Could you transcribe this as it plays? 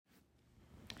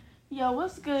Yo,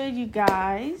 what's good, you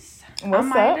guys? What's I'm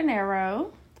Maya up? De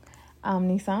Niro, I'm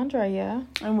Nisandra.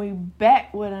 and we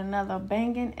back with another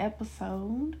banging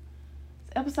episode.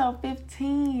 It's episode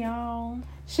 15, y'all.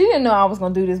 She didn't know I was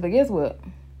gonna do this, but guess what?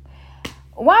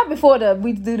 Why before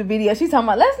we do the video, she's talking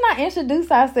about let's not introduce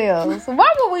ourselves.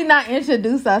 Why would we not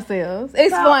introduce ourselves?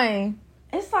 Explain.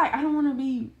 It's like I don't want to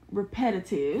be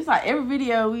repetitive. It's like every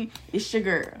video it's your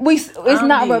girl. It's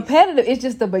not repetitive. It's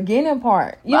just the beginning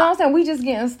part. You know what I'm saying? We just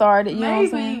getting started. You know what I'm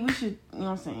saying? Maybe we should, you know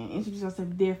what I'm saying, introduce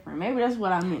ourselves different. Maybe that's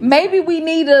what I meant. Maybe we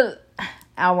need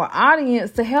our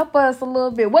audience to help us a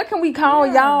little bit. What can we call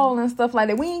y'all and stuff like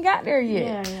that? We ain't got there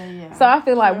yet. Yeah. So I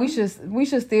feel like we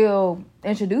should still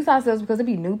introduce ourselves because there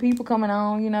be new people coming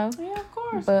on, you know. Yeah, of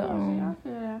course. But I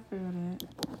feel that.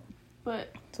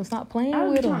 But so stop playing I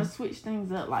was with trying them. to switch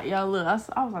things up. Like, y'all, look, I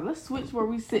was like, let's switch where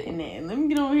we sitting at. Let me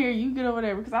get over here, you get over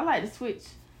there. Because I like to switch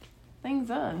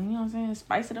things up. You know what I'm saying?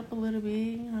 Spice it up a little bit,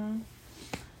 you know.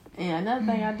 And another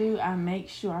thing I do, I make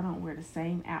sure I don't wear the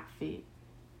same outfit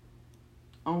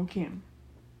on camera.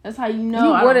 That's how you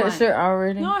know. You wore that shirt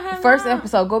already. No, I have First not.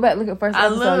 episode. Go back, look at first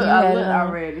episode. I look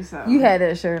already, so. You had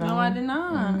that shirt on. No, I did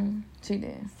not. Mm-hmm. She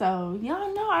did. So,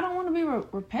 y'all know I don't want to be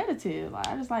repetitive. Like,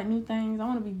 I just like new things. I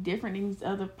want to be different than these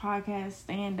other podcasts.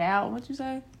 Stand out. What you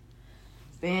say?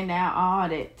 Stand out, all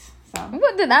that. So,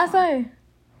 What did I say?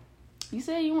 you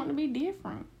said you want to be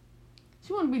different.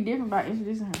 She want to be different by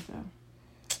introducing herself.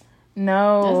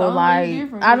 No, That's all like,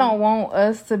 different, I yeah. don't want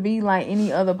us to be like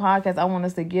any other podcast. I want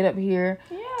us to get up here,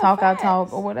 talk facts. our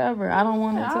talk, or whatever. I don't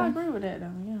want it to. I agree with that,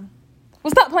 though, yeah.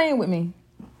 Well, stop playing with me.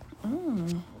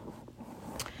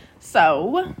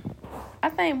 So, I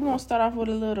think we're going to start off with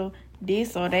a little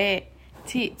this or that,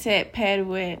 tit-tat,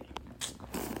 paddywhack.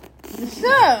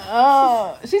 Shut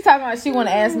up. She's talking about she want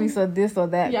to ask me this or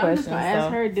that Yeah, I'm just question. going to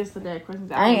ask her this or that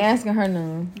question. I ain't asking her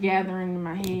none. Gathering in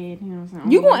my head, you know what I'm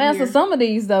saying? You gonna answer some of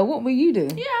these though? What will you do?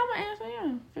 Yeah, I'm going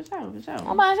to answer, for sure.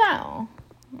 What about y'all?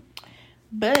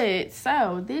 But,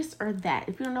 so, this or that.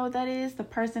 If you don't know what that is, the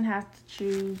person has to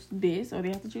choose this or they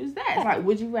have to choose that. It's like,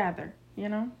 would you rather, you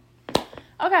know?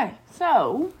 Okay,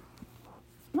 so,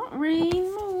 don't read,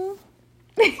 move.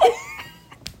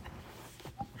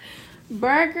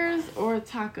 Burgers or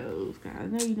tacos? Guys, I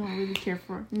know you don't really care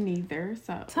for neither,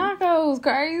 so. Tacos,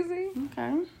 crazy.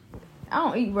 Okay. I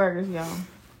don't eat burgers, y'all.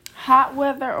 Hot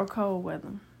weather or cold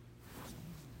weather?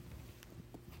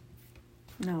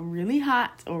 No, really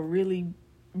hot or really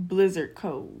blizzard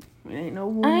cold. It ain't no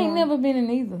warm. I ain't never been in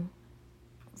either.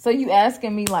 So you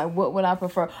asking me like what would I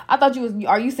prefer? I thought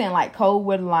are you saying like cold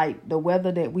weather like the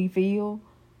weather that we feel?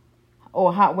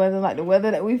 Or hot weather like the weather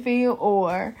that we feel?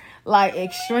 Or like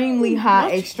extremely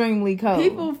hot, extremely cold?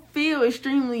 People feel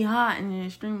extremely hot and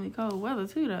extremely cold weather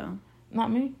too though. Not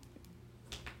me.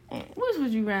 Which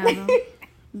would you rather?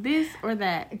 This or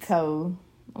that? Cold.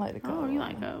 I like the cold. Oh, you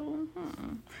like cold?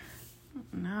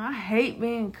 No, I hate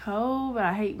being cold, but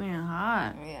I hate being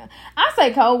hot. Yeah. I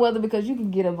say cold weather because you can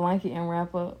get a blanket and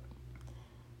wrap up.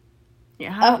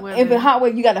 Yeah, hot weather. If it's hot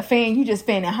weather, you got a fan, you just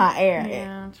fanning hot air.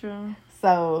 Yeah, true.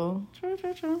 So. True,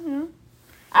 yeah.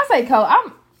 I say cold.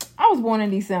 I was born in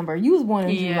December. You was born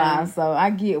in July, so I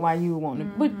get why you would want to.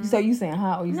 But so you saying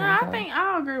hot or you saying cold? I think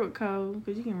I'll agree with cold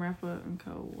because you can wrap up in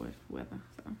cold weather.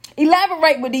 So.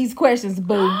 Elaborate with these questions,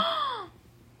 boo.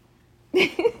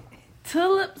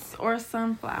 Tulips or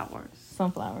sunflowers?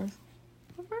 Sunflowers.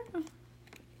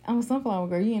 I'm a sunflower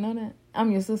girl. You ain't know that?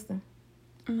 I'm your sister.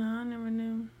 No, I never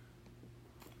knew.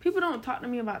 People don't talk to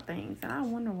me about things, and I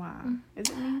wonder why. Is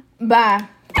it me? Bye.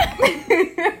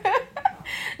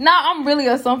 No, I'm really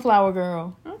a sunflower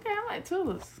girl. Okay, I like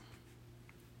tulips.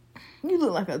 You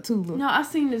look like a tulip. No, I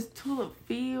seen this tulip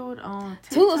field on TikTok.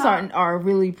 Tulips are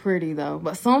really pretty though,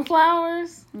 but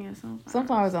sunflowers. Yeah,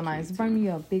 Sunflowers are nice. Bring me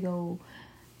a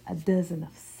dozen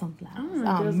of sunflowers.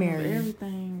 I'm married.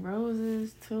 Everything: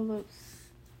 roses, tulips,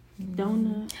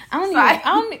 donuts. I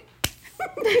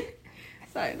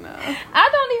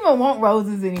don't even want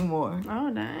roses anymore.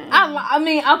 Oh dang! I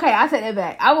mean, okay, I take that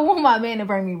back. I would want my man to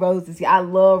bring me roses. Yeah, I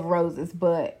love roses,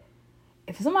 but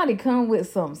if somebody come with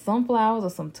some sunflowers or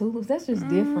some tulips, that's just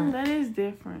different. That is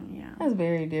different, yeah. That's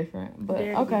very different. But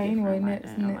very okay, different. anyway,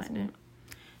 Like next like one.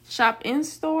 Shop in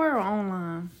store or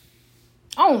online?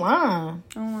 Online.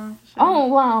 Online for sure.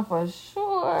 Online for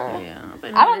sure. Yeah.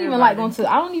 I don't even like going to.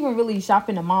 I don't even really shop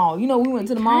in the mall. You know, we went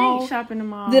to the mall. Shop in the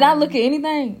mall. Did I look at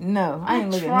anything? No, I ain't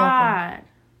look at nothing.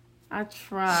 I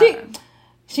tried.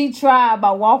 She tried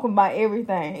by walking by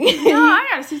everything. No, I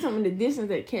gotta see something in the distance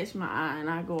that catch my eye, and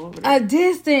I go over there. A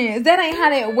distance. That ain't how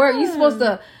that work. You supposed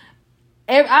to.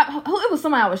 It was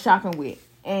somebody I was shopping with,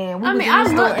 and we was in the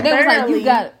store, and they was like, "You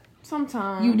got."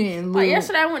 Sometimes You didn't look. Like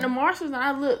yesterday, I went to Marshalls and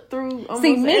I looked through.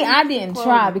 See, me, I didn't clothing.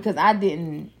 try because I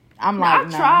didn't. I'm No, like, I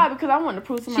no. tried because I wanted to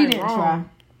prove somebody She didn't wrong.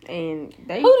 And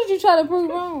they Who did you try to prove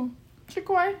wrong?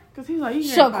 Jaquay, because he's like, you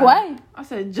Jaquay? I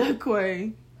said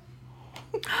Jaquay.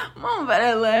 Mom about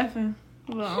that laughing.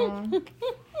 But,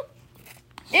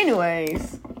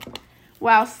 anyways,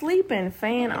 while sleeping,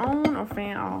 fan on or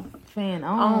fan off? Fan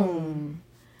on.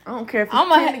 I don't care if it's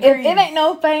 10 degrees. If it ain't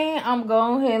no fan, I'm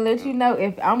going ahead and let you know.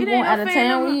 If I'm It going ain't no out of fan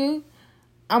town on with my- you,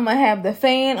 I'm going to have the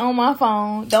fan on my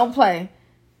phone. Don't play.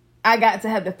 I got to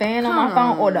have the fan on my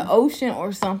phone or the ocean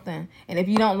or something. And if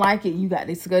you don't like it, you got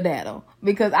to skedaddle.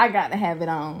 Because I got to have it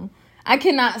on. I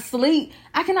cannot sleep.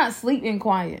 I cannot sleep in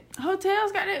quiet.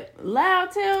 Hotels got that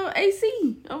loud tail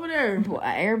AC over there. Well,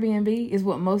 Airbnb is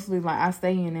what mostly like I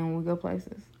stay in and when we go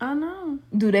places. I know.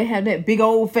 Do they have that big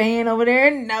old fan over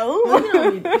there? No. Well,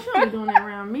 you don't be doing that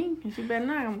around me. Because you better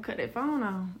not. I'm going to cut that phone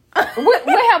off.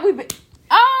 Where have we been?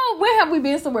 Oh, where have we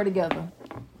been somewhere together?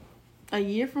 A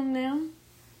year from now.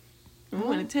 We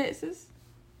went to Texas.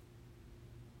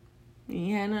 You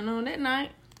ain't had nothing on that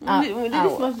night. When did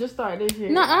this must just start this year?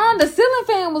 Nuh-uh, the ceiling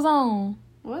fan was on.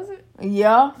 Was it?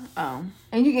 Yeah. Oh.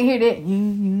 And you can hear that.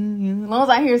 As long as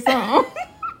I hear something.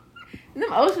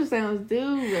 Them ocean sounds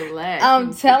do relax.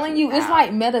 I'm telling you, it's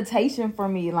like meditation for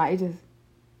me. Like, it just...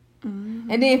 Mm-hmm.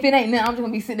 And then if it ain't nothing, I'm just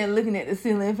going to be sitting there looking at the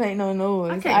ceiling if ain't no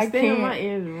noise. I can't stand my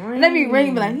ears ring. Let me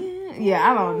ring, be like, yeah,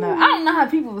 I don't know. I don't know how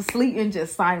people sleep in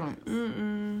just silence.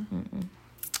 Mm-mm.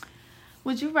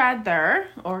 Would you rather,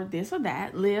 or this or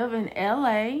that, live in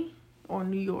LA or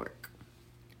New York?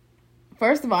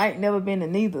 First of all, I ain't never been to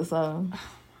neither, so...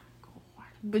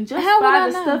 But just How would by I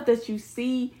the know? stuff that you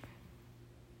see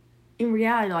in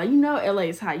reality, like, you know LA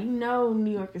is hot. You know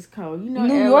New York is cold. You know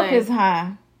New LA, York is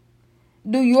high.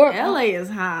 New York... LA is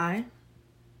high.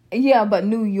 Yeah, but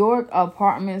New York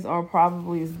apartments are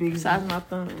probably as big as... Size of my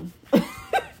thumb.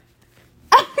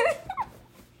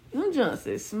 Them junks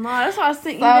is small. That's why I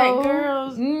sent you that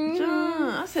girl's junk.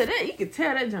 I said that you could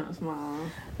tell that junk small.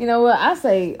 You know what? I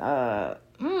say, LA,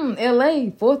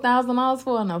 $4,000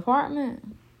 for an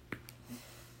apartment.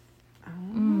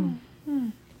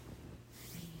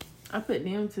 I put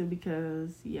them two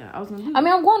because I was gonna do I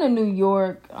mean, I'm going to New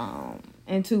York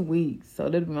in 2 weeks, so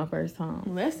that'll be my first time.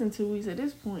 less than 2 weeks at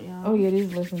this point, y'all. Oh yeah, it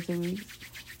is less than 2 weeks,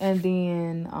 and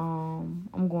then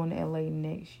I'm going to LA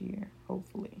next year,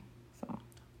 hopefully. So,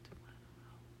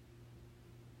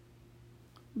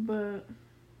 But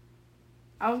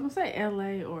I was gonna say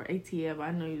LA or ATL, but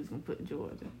I know you was gonna put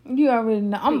Georgia. you already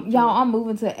know. I'm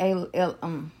moving to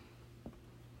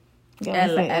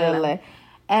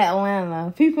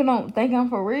Atlanta. People don't think I'm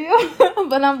for real,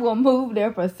 but I'm gonna move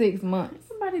there for 6 months.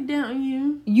 Somebody down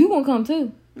you. You gonna come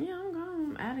too? Yeah, I'm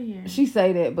going. I'm out of here. She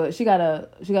say that, but she got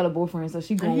a boyfriend, so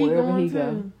she going wherever he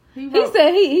go. He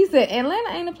said Atlanta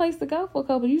ain't a place to go for a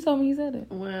couple. You told me he said it.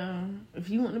 Well, if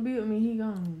you want to be with me, he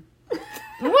gone.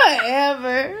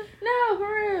 Whatever. No,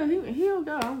 for real. He'll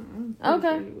go. I'm Okay.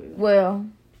 sure he will. Well,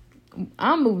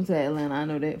 I'm moving to Atlanta. I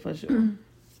know that for sure.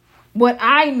 What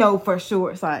I know for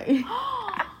sure, sorry.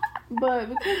 But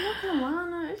because North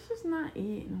Carolina, it's just not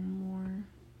it no more.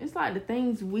 It's like the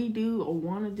things we do or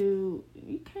want to do,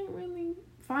 you can't really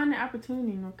find the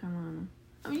opportunity in North Carolina.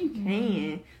 I mean, you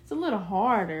can. It's a little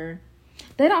harder.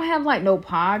 They don't have like no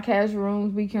podcast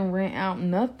rooms we can rent out.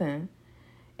 Nothing.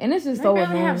 And it's just They so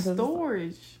barely annoying. have 'cause it's-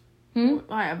 storage.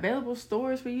 Like available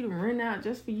storage for you to rent out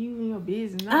just for you and your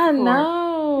business. Not I for,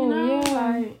 know. You know, yeah.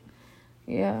 like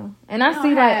Yeah. And I you see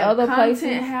don't like have other content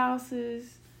places.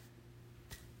 houses.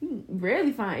 You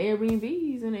rarely find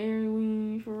Airbnbs in the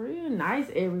area for real. Nice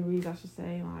Airbnbs, I should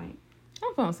say. Like,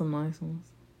 I found some nice ones.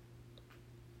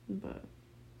 but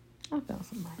I found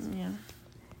some nice ones. yeah.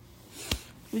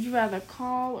 Would you rather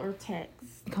call or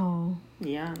text? Call.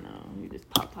 Yeah, I know. You just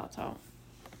talk.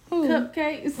 Who?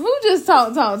 Cupcakes. Who just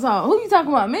talk? Who you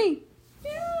talking about? Me?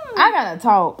 Yeah. I gotta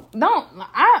talk.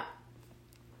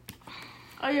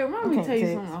 Oh yeah, remind me to can't tell you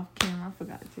text. something off camera. I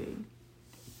forgot to tell you.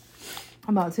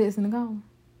 I'm about texting and calling.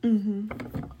 Mm-hmm.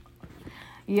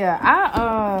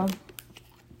 Yeah,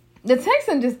 the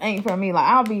texting just ain't for me.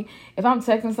 Like, if I'm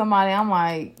texting somebody, I'm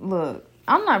like, look,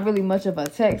 I'm not really much of a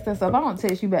texter, so if I don't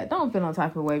text you back, don't feel no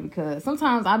type of way, because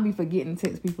sometimes I be forgetting to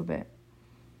text people back.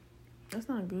 That's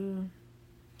not good.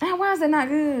 And why is that not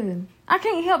good? I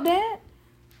can't help that.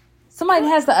 Somebody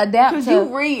has to adapt Because to...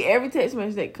 you read every text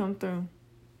message that come through.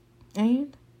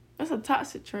 And? That's a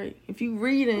toxic trait. If you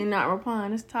read and not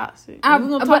replying, it's toxic. I We're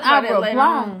gonna talk about that later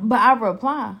on. But I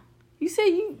reply. You said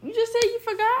you just said you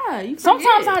forgot. You forget.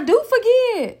 Sometimes I do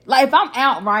forget. Like, if I'm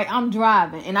out, right, I'm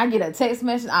driving, and I get a text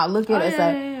message, I'll look at it and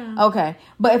say, yeah. okay.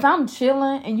 But if I'm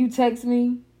chilling and you text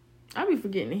me, I be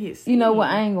forgetting to hit send. You know what?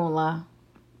 I ain't gonna lie.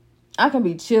 I can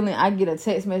be chilling. I get a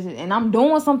text message and I'm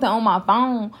doing something on my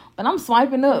phone, but I'm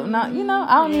swiping up. Now, you know,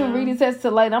 I don't even read the text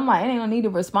till later. I'm like, I ain't gonna need to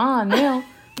respond now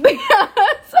because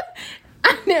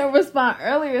I didn't respond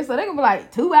earlier. So they can be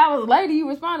like 2 hours later you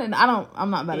responded.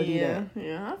 I'm not about to do that.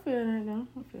 Yeah, I feel that though.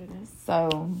 I feel that.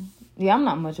 So yeah, I'm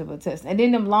not much of a text. And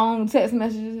then them long text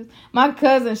messages. My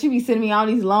cousin, she be sending me all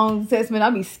these long text messages.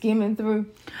 I be skimming through.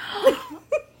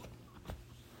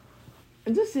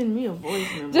 Just send me a voice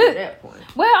number at that point.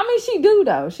 Well, I mean, she do,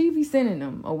 though. She be sending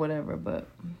them or whatever, but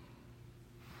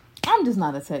I'm just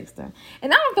not a texter.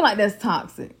 And I don't feel like that's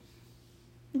toxic.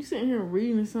 You sitting here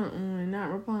reading something and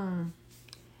not replying.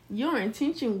 Your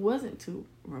intention wasn't to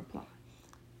reply.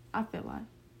 I feel like.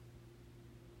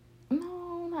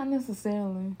 No, not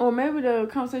necessarily. Or maybe the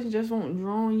conversation just won't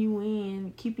draw you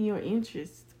in, keeping your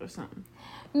interest or something.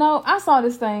 No, I saw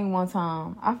this thing one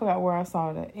time. I forgot where I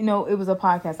saw it. You know, it was a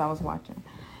podcast I was watching.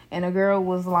 And a girl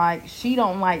was like, she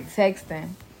don't like texting.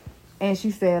 And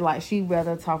she said, like, she'd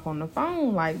rather talk on the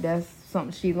phone. Like, that's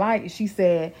something she liked. She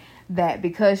said that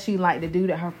because she liked to do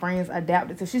that, her friends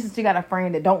adapted to. She said she got a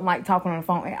friend that don't like talking on the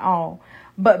phone at all.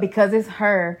 But because it's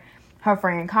her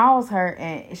friend calls her.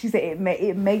 And she said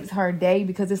it makes her day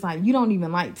because it's like, you don't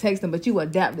even like texting, but you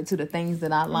adapted to the things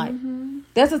that I like. Mm-hmm.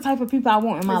 That's the type of people I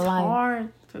want in my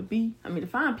life. It's hard to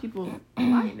find people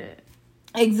like that.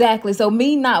 Exactly. So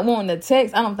me not wanting to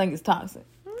text, I don't think it's toxic.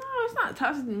 No, it's not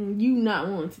toxic. You not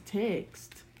wanting to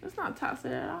text. It's not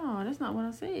toxic at all. That's not what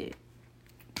I said.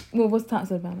 Well, what's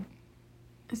toxic about it?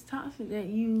 It's toxic that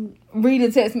you read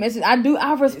a text message. I do.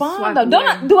 I respond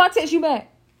though. Do I text you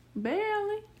back?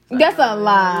 Barely. That's a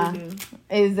lie.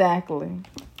 Exactly.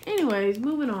 Anyways,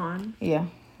 moving on. Yeah.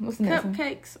 What's the next one?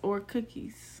 Cupcakes or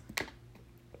cookies?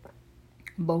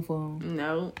 Both of them.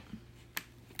 No.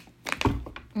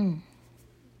 I'm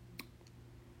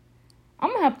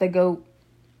gonna have to go.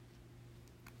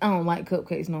 I don't like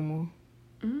cupcakes no more.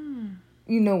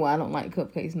 You know why I don't like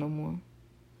cupcakes no more?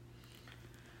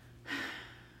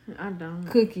 I don't.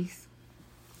 Cookies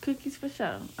for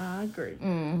sure. I agree.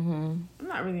 Mm-hmm. I'm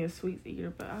not really a sweets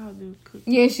eater, but I'll do cookies.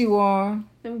 Yes, you are.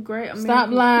 Them great American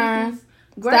Stop lying.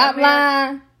 cookies. Stop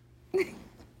lying.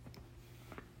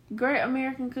 Great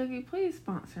American Cookie, please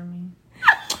sponsor me.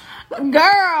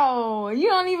 Girl, you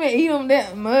don't even eat them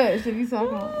that much if you talking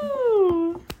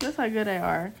about. That's how good they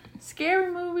are.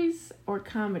 Scary movies or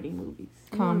comedy movies?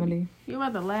 Comedy. You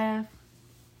about to laugh?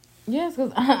 Yes,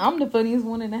 because I'm the funniest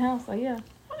one in the house, so yeah.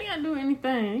 I ain't gotta do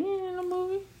anything. You ain't in a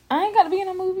movie? I ain't gotta be in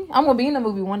a movie. I'm gonna be in a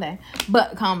movie one day.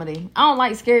 But comedy. I don't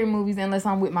like scary movies unless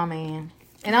I'm with my man.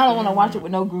 And I don't want to watch it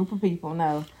with no group of people,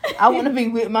 no. I want to be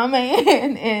with my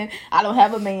man, and I don't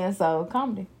have a man, so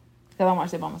comedy. Because I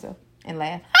watch it by myself and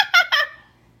laugh.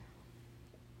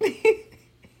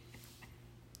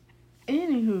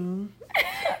 Anywho,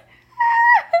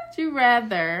 would you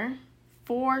rather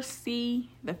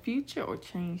foresee the future or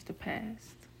change the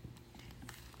past?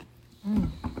 Yeah,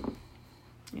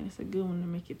 it's a good one to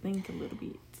make you think a little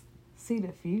bit. See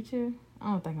the future? I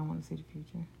don't think I want to see the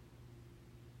future.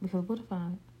 Because what if I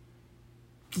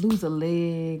lose a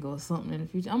leg or something in the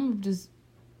future? I'm just...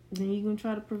 Then you're going to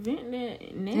try to prevent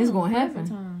that now. It's going to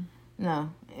happen.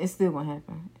 No, it's still going to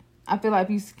happen. I feel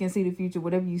like if you can see the future,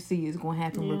 whatever you see is going to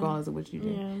happen regardless of what you do.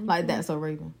 Yeah, like That's So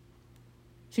Raven.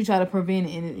 She tried to prevent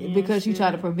it, and because she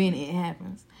tried to prevent it, it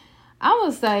happens. I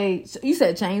would say... You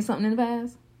said change something in the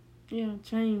past? Yeah,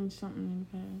 change something in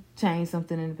the past. Change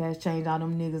something in the past. Change all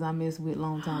them niggas I messed with a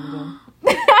long time ago.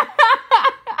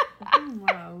 Oh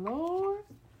my Lord.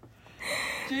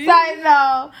 Say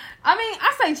no. I mean,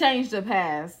 I say change the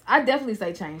past. I definitely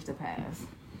say change the past.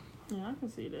 Yeah, I can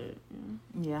see that.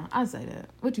 Yeah, I say that.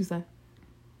 What you say?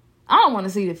 I don't want to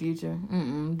see the future.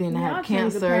 Then I have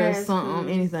cancer or something,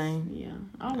 anything. Yeah,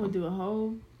 I would do a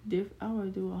whole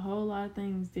lot of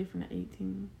things different at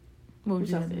 18. What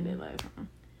would I said that last time.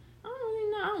 I don't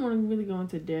really know. I don't want to really go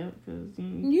into depth because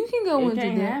you can go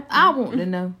into depth. I want to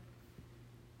know.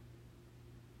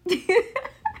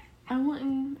 I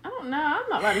don't know. I'm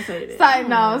not about to say that. Say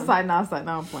no.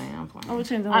 I'm playing. I would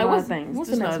change a whole lot of things. What's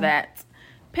Just the next know that.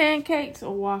 Pancakes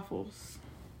or waffles?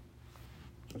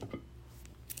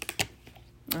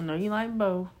 I know you like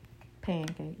both.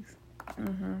 Pancakes.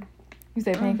 Mm-hmm. You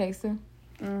say pancakes too?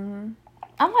 Mm-hmm.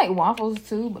 I like waffles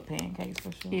too, but pancakes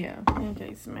for sure. Yeah,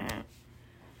 pancakes smack.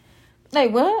 Hey,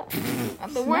 what?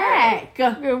 Smack.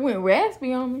 Girl went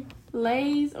raspy on me.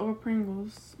 Lay's or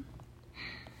Pringles?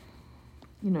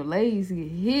 You know, Lay's get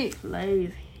hit.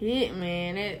 Lay's hit,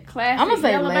 man. That classic. I'm gonna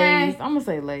say Lay's. Bag. I'm gonna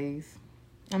say Lay's.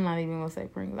 I'm not even gonna say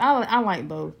Pringles. I like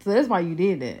both, so that's why you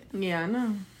did that. Yeah, I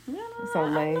know. So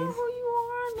Lay's. I know who you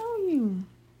are. I know you.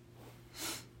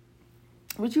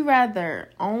 Would you rather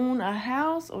own a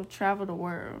house or travel the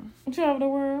world? Travel the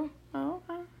world. Oh,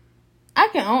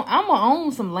 okay. I'm gonna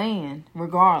own some land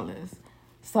regardless.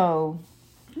 So.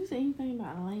 Who said anything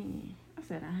about land? I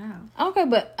said a house. Okay,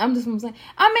 but I'm just saying.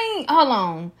 I mean, hold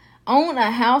on. Own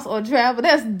a house or travel?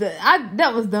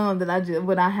 That was dumb that I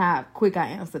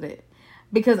answered it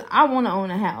because I want to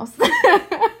own a house.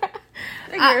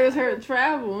 That girl's her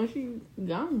travel and she's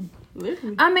gone.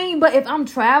 Literally. I mean, but if I'm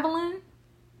traveling,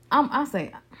 I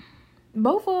say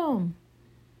both of them.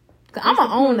 Cause I'm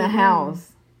gonna own a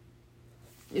house.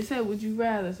 It said, "Would you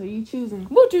rather?" So you choosing?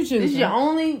 What you choosing? This is your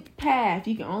only path.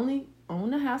 You can only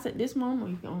own a house at this moment, or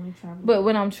you can only travel. But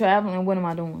when I'm traveling, what am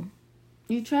I doing?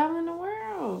 You traveling the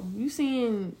world. You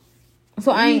seeing?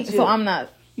 So I ain't. So I'm not.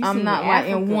 I'm not like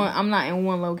Africa. in one. I'm not in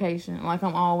one location. Like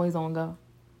I'm always on go.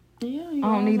 Yeah, I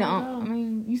don't need to own. I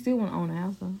mean, you still want to own a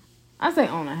house though. I say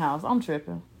own a house. I'm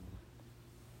tripping.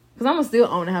 Cause I'm gonna still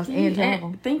own a house and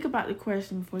travel. Think about the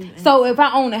question before you answer. So if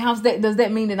I own a house, does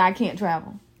that mean that I can't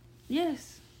travel?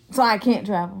 Yes. So I can't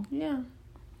travel. Yeah.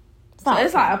 Stop. So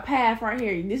it's like a path right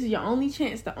here. This is your only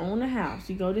chance to own a house.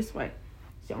 You go this way.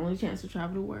 It's your only chance to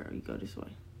travel the world. You go this way.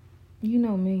 You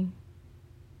know me.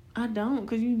 I don't,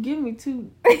 cause you give me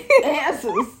two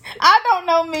answers. I don't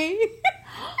know me.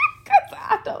 Cause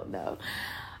I don't know.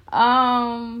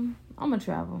 I'm gonna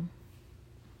travel.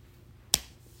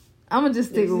 I'm gonna just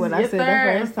stick with what I said the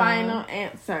first time. Final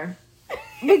answer.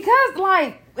 Because,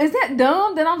 like, is that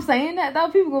dumb that I'm saying that, though?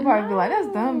 People will probably be like, that's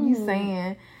dumb you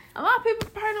saying. A lot of people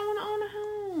probably don't want to own a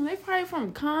home. They probably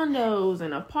from condos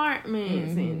and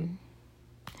apartments. And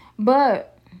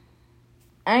But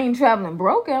I ain't traveling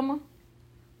broke, am I?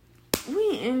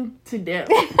 We into that.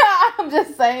 I'm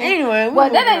just saying. Anyway, well,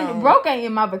 that ain't broke ain't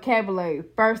in my vocabulary,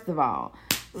 first of all.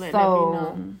 Let that be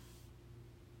known.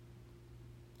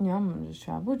 Yeah, I'm gonna just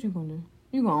travel. What you gonna do?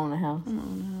 You gonna own a house? I'm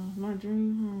gonna own a house. My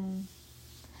dream home.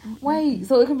 Wait,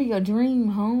 so it can be your dream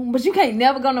home, but you can't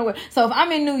never go nowhere. So if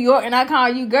I'm in New York and I call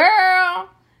you, girl,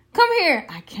 come here,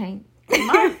 I can't.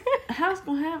 My house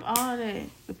gonna have all that,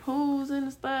 the pools and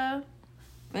the stuff,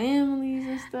 families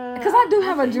and stuff. Because I do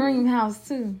have a dream house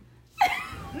too.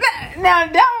 Now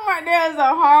that one right there is a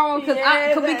hard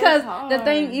one because the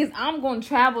thing is I'm gonna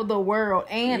travel the world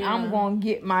and I'm gonna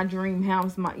get my dream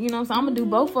house. So I'm gonna do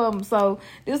both of them. So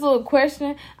this little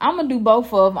question, I'm gonna do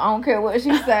both of them. I don't care what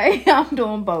she say. I'm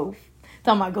doing both.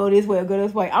 Talking about go this way or go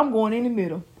this way. I'm going in the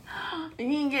middle. You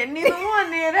ain't getting neither one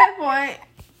there at that point.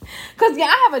 Cause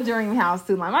I have a dream house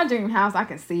too. Like my dream house, I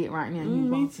can see it right now.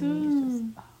 Me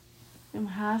too. Them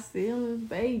high ceilings,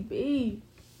 baby.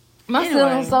 My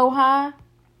ceiling's so high.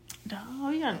 Oh,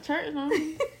 you got a church on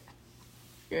you?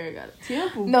 Girl, got a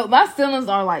temple. No, my ceilings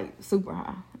are like super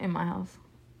high in my house.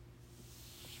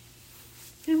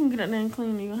 You can get up there and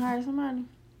clean it. You gonna hire somebody?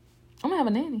 I'm gonna have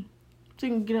a nanny. She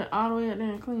can get up all the way up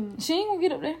there and clean it. She ain't gonna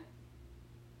get up there.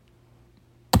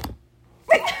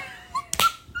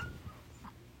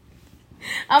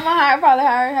 I'm gonna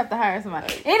have to hire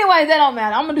somebody. Anyway, that don't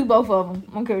matter. I'm gonna do both of them.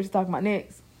 I don't care what you're talking about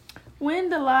next. Win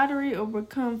the lottery or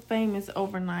become famous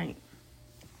overnight?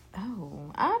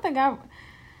 Oh, I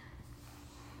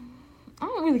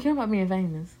don't really care about being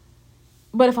famous.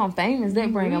 But if I'm famous,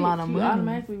 that bring a lot of money. You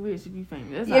automatically rich if you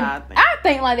famous. That's how I think. I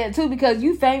think like that too because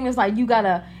you famous, like you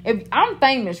gotta. If I'm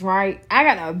famous, right? I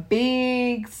got a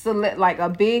big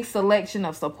selection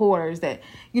of supporters that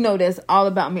that's all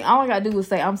about me. All I gotta do is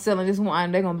say I'm selling this one,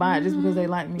 and they're gonna buy it just because they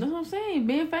like me. That's what I'm saying.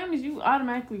 Being famous, you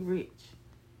automatically rich.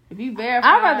 If you verify,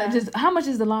 I'd rather just. How much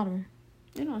is the lottery?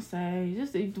 They don't say.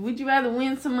 Just would you rather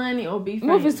win some money or be famous?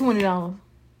 What if it's $20?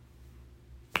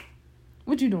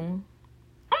 What you doing?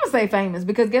 I'm gonna say famous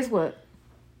because guess what?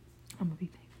 I'm gonna be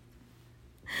famous.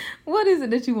 What is it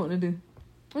that you want to do?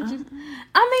 I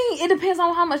mean, it depends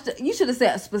on how much. You should have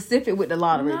said specific with the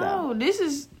lottery though. No, this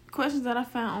is questions that I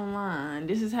found online.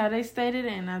 This is how they stated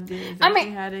it, and I did exactly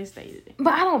how they stated it.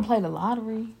 But I don't play the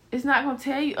lottery. It's not gonna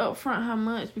tell you up front how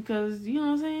much because you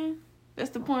know what I'm saying. That's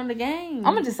the point of the game.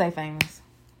 I'm gonna just say famous.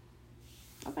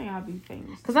 I think I'll be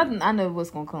famous. Because I know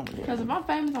what's going to come with it. Because if I'm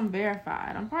famous, I'm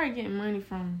verified. I'm probably getting money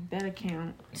from that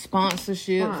account.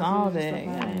 Sponsorships, all that.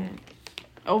 Like that.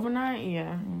 Overnight,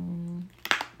 yeah.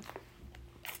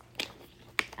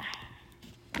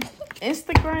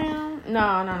 Instagram? No.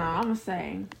 I'm going to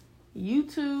say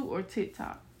YouTube or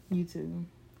TikTok. YouTube.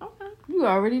 Okay. You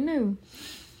already knew.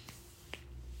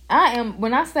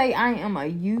 When I say I am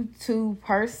a YouTube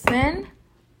person,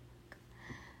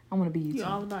 I want to be YouTube. You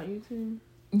all about YouTube?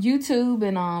 YouTube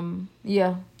and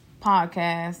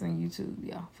podcasts and YouTube,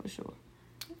 yeah, for sure.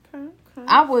 Okay.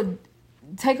 I would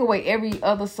take away every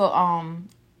other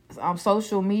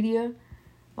social media. As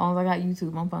long as I got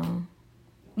YouTube, I'm fine.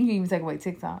 You can even take away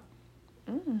TikTok.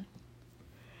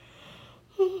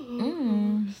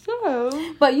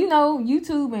 So, but you know,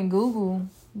 YouTube and Google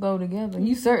go together.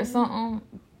 You search something,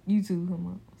 YouTube come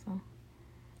up. So,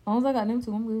 as long as I got them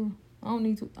two, I'm good. I don't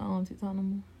need TikTok no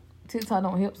more. TikTok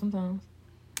don't help sometimes.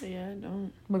 Yeah, I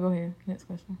don't. But go ahead. Next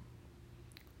question.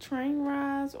 Train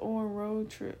rides or road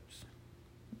trips?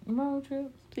 Road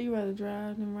trips. So you rather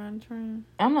drive than ride a train?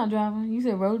 I'm not driving. You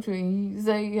said road trip. You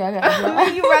say, yeah, I got to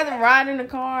drive. You rather ride in the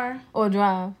car? Or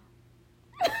drive.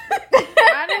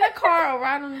 Ride in the car or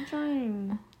ride on the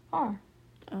train? Car.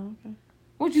 Oh, okay.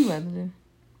 What you rather do?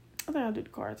 I think I'll do the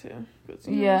car too.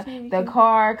 Yeah, the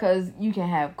car, because you can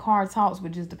have car talks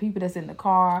with just the people that's in the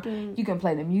car. You can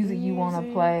play the music you want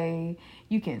to play.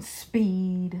 You can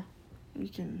speed. You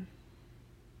can.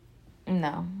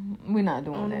 No, we're not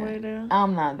doing on that. The way there?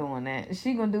 I'm not doing that.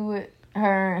 She gonna do it.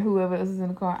 Her and whoever else is in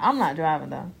the car. I'm not driving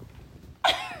though.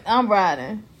 I'm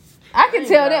riding. I can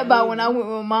tell that by when I went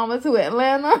with Mama to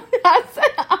Atlanta. I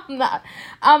said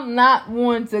I'm not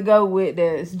one to go with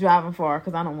that's driving far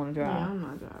because I don't want to drive. Yeah, I'm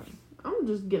not driving. I'm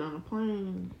just getting on a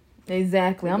plane.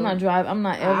 Exactly. I'm not driving. I'm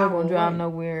not ever gonna drive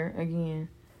nowhere again,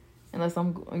 unless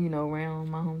I'm around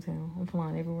my hometown. I'm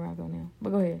flying everywhere I go now. But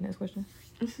go ahead. Next question.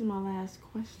 This is my last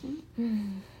question.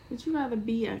 Would you rather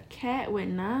be a cat with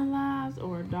 9 lives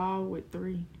or a dog with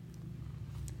 3?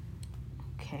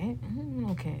 Cat? I don't want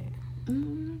no cat. Okay.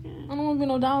 I don't want to be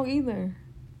no dog either.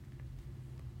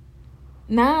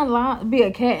 9 lives. Be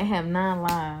a cat and have 9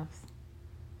 lives.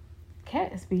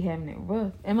 Cats be having it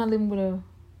rough. Am I living with a...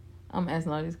 I'm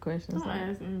asking all these questions. I'm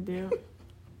asking Bill.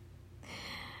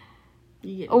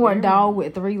 Or a dog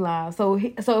with 3 lives. So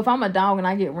if I'm a dog and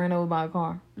I get ran over by a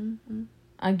car,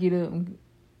 I get up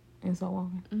and start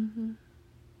walking.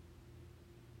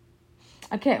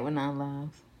 A cat with 9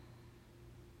 lives.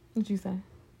 What you say?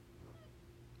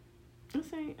 I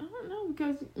say, I don't know,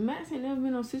 because Max ain't never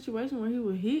been in a situation where he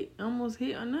was almost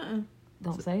hit or nothing.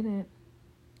 Don't say that.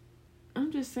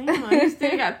 I'm just saying, like, he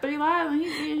still got 3 lives and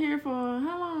he's been here for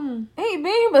how long? He ain't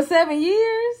been here but 7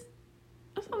 years.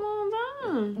 That's a long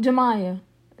time. Jemiah.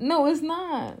 No, it's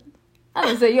not. I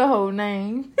didn't say your whole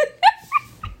name.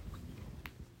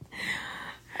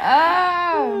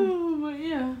 Oh, but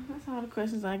yeah, that's all the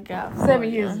questions I got.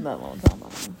 7 years is not a long time.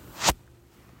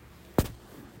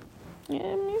 Yeah,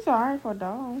 I mean, it's alright for a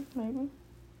dog, maybe.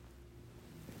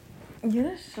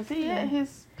 Yes. Because he at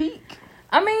his peak.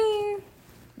 I mean,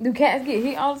 do cats get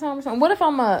hit all the time or something? What if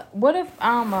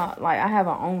I have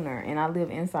an owner and I live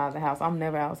inside the house? I'm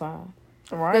never outside.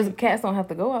 Right. Because cats don't have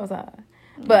to go outside.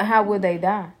 But how would they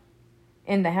die?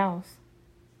 In the house.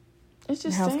 It's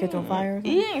just the house catch on fire or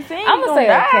something? He ain't saying I'm gonna say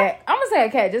die. a cat. I'm gonna say a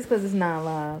cat just because it's 9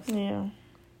 lives. Yeah.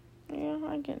 Yeah,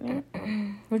 I get that.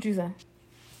 What you say?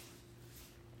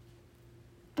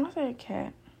 I say a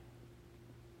cat.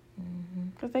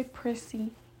 Because they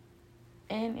prissy.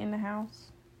 And in the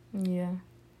house. Yeah.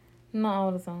 Not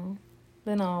all the time.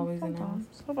 They're not always in the house.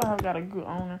 Somebody got a good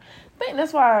owner. I think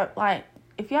that's why, like,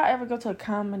 if y'all ever go to a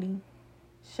comedy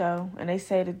show and they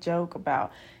say the joke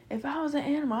about, if I was an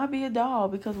animal, I'd be a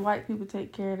dog because white people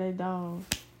take care of their dogs.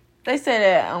 They say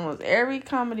that almost every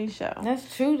comedy show.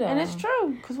 That's true, though. And it's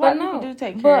true because white people do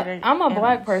take care of their I'm a animals.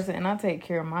 black person and I take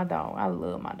care of my dog. I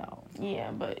love my dog.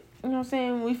 Yeah, but you know what I'm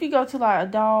saying? If you go to like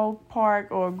a dog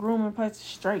park or a grooming place, it's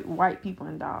straight white people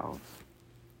and dogs.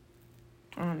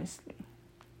 Honestly.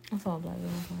 That's all black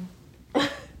people.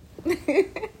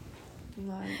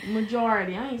 Like,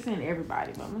 majority, I ain't saying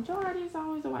everybody, but majority is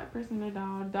always a white person and a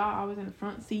dog. Dog always in the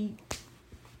front seat,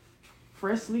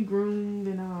 freshly groomed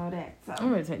and all that. So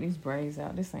I'm gonna take these braids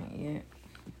out. This ain't yet.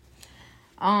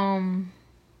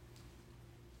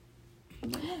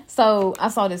 So I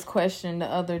saw this question the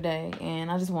other day, and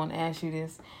I just want to ask you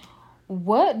this: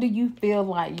 what do you feel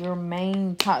like your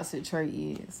main toxic trait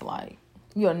is? Like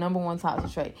your number one toxic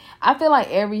trait. I feel like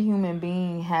every human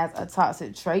being has a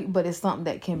toxic trait, but it's something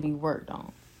that can be worked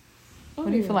on. What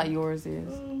do you feel like yours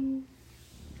is?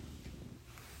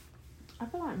 I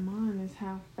feel like mine is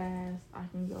how fast I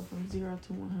can go from 0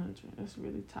 to 100. That's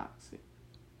really toxic.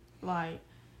 Like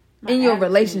in your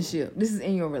relationship. This is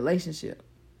in your relationship,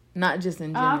 not just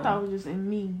in general. I thought it was just in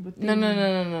me. But No.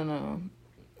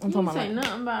 I'm talking about say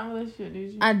nothing about a relationship,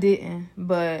 did you? I didn't,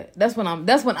 but that's what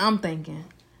I'm thinking.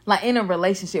 Like in a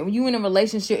relationship, when you in a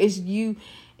relationship, it's you.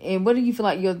 And what do you feel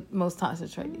like your most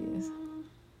toxic trait is?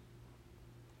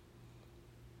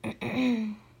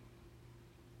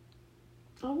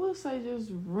 I would say just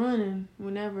running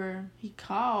whenever he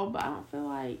called, but I don't feel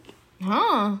like.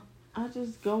 Huh? I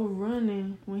just go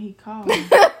running when he calls. You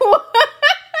gonna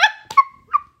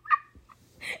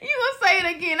say it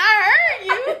again? I heard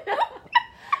you.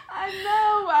 I I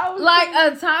know. But I was Like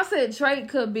thinking, a toxic trait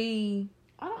could be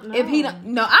I don't know. if he don't.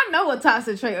 No, I know a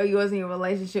toxic trait of yours in your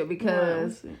relationship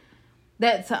because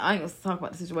What? I ain't gonna talk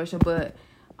about the situation, but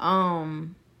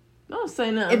Don't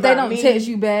say nothing. if they about don't me. text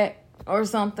you back or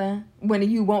something when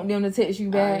you want them to text you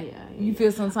back, you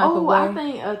feel some type of way. I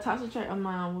think a toxic trait of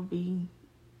mine would be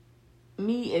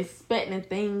me expecting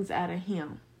things out of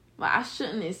him. Like, I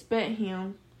shouldn't expect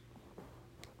him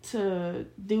to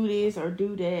do this or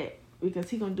do that because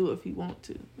he gonna do it if he want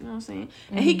to. You know what I'm saying?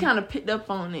 And he kind of picked up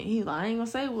on it. He like, I ain't gonna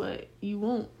say what you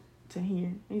want to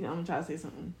hear. I'm gonna try to say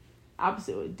something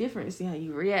opposite or different to see how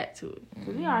you react to it.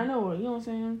 Because he already know what, you know what I'm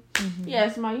saying?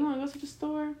 Yeah, somebody, you want to go to the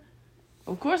store?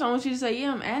 Of course, I want you to say,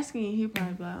 yeah, I'm asking you. He'll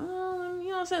probably be like, oh, you know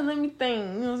what I'm saying? Let me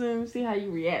think. You know what I'm saying? See how you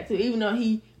react to it, even though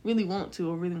he really want to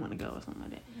or really want to go or something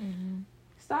like that.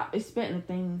 Stop expecting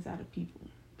things out of people.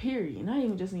 Period. Not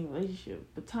even just in a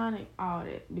relationship. Platonic, all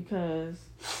that. Because...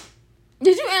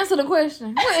 Did you answer the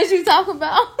question? What is you talking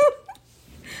about?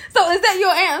 So is that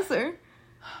your answer?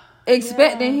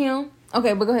 Expecting him?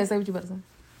 Okay, but go ahead. Say what you about to say.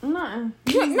 Nothing.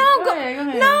 No, go ahead.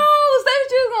 No, say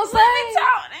what you was gonna say. Let me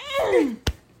talk then.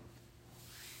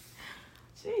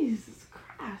 Jesus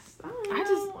Christ. I don't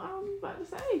know what I was about to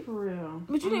say for real.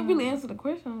 But you didn't really answer the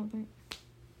question, I don't think.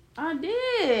 I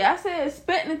did. I said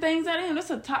expecting things out of him. That's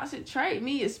a toxic trait.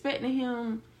 Me expecting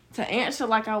him to answer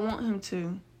like I want him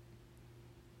to.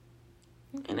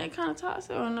 Ain't that kind of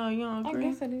toxic or no? You don't agree? I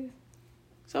guess it is.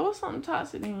 So what's something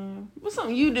toxic then? What's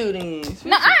something you do then?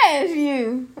 No, I asked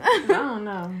you. I don't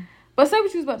know. But say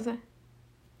what you was about to say.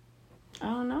 I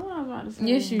don't know what I was about to say.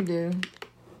 Yes, you do.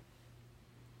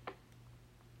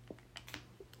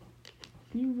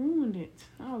 You ruined it.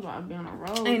 I was about to be on a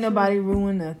roll. Ain't nobody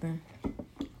ruin nothing.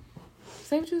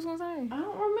 Say what you was gonna say. I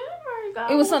don't remember.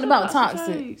 God, It was something about toxic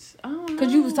toxic. traits? I don't know.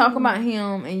 Because you was talking about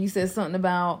him and you said something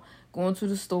about going to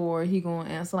the store. He gonna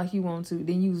answer like you want to.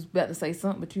 Then you was about to say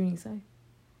something, but you didn't say.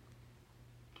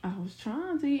 I was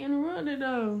trying to. He interrupted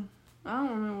though. I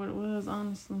don't remember what it was,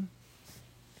 honestly.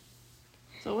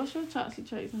 So what's your toxic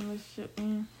traits in a relationship,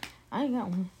 man? I ain't got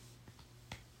one.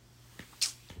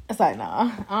 It's like, nah.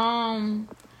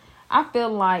 I feel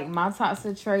like my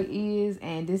toxic trait is,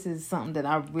 and this is something that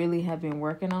I really have been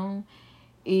working on,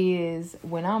 is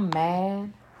when I'm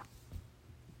mad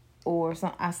or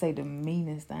something, I say the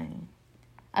meanest thing.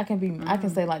 I can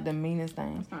say like the meanest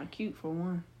thing. That's not cute for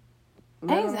one.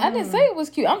 I didn't say it was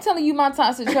cute. I'm telling you my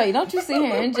toxic trait. Don't you sit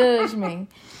here and judge me.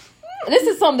 This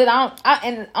is something that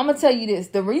and I'm gonna tell you this.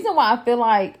 The reason why I feel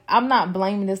like I'm not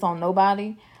blaming this on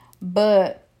nobody,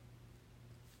 but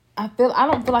I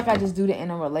don't feel like I just do that in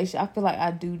a relationship. I feel like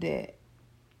I do that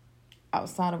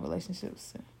outside of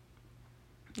relationships.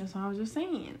 That's what I was just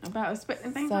saying about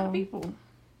expecting things out of people.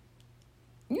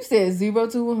 You said 0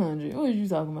 to 100. What are you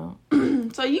talking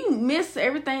about? So you missed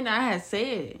everything that I had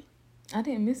said. I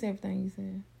didn't miss everything you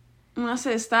said. When I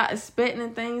said stop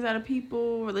expecting things out of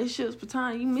people, relationships,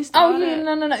 platonic, you missed all that. Oh,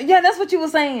 yeah, no. Yeah, that's what you were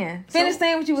saying. Finish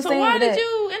saying what you were saying. So why did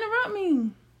you interrupt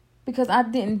me? Because I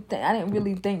didn't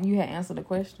really think you had answered the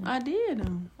question. I did.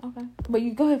 Okay. But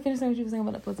you go ahead, finish saying what you were saying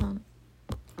about the platonic.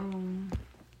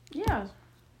 Yeah.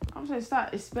 I would say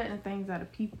stop expecting things out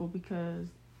of people because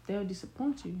they'll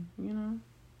disappoint you, you know?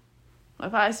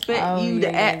 If I expect you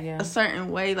to act a certain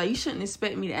way, like, you shouldn't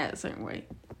expect me to act a certain way.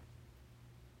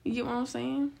 You get what I'm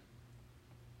saying?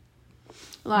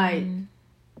 Like,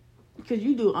 because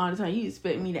you do it all the time. You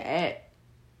expect me to act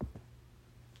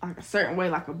like a certain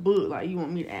way, like a book. Like, you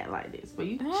want me to act like this. But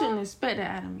you shouldn't expect that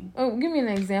out of me. Oh, give me an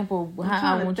example of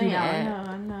how I want you to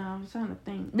act. No, I'm trying to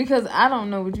think. Because I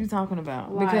don't know what you're talking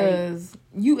about. Like, because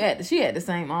she act the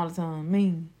same all the time.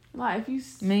 Mean. Like, if you...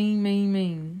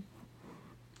 Mean.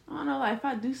 I don't know, like, if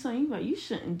I do something, you like, you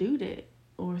shouldn't do that.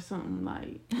 Or something,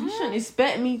 like, you shouldn't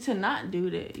expect me to not do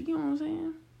that. You know what I'm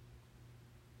saying?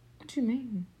 What you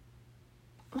mean?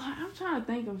 Like, I'm trying to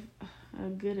think of a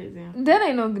good example.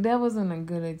 That wasn't a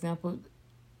good example.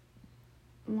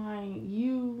 Like,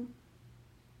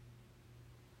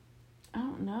 I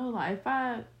don't know, like, if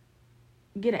I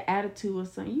get an attitude or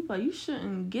something, you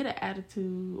shouldn't get an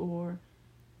attitude or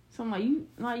something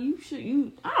I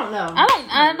don't know.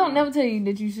 I don't never tell you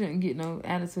that you shouldn't get no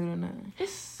attitude or nothing.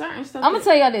 It's certain stuff. I'm gonna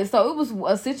tell y'all this. So it was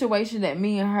a situation that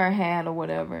me and her had or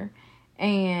whatever,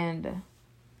 and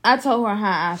I told her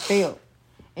how I felt,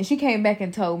 and she came back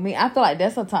and told me. I feel like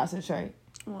that's a toxic trait.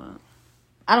 What?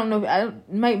 I don't know.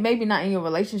 Maybe not in your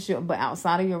relationship, but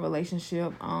outside of your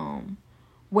relationship,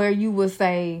 where you would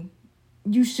say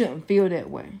you shouldn't feel that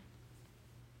way.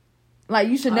 Like,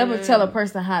 you should never tell a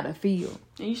person how to feel.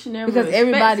 And you should never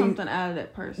expect something out of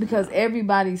that person. Because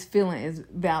everybody's feeling is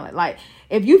valid. Like,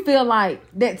 if you feel like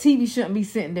that TV shouldn't be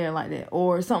sitting there like that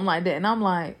or something like that, and I'm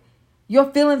like, your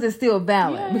feelings is still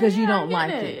valid because you don't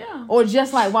like it. Yeah. Or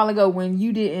just like a while ago when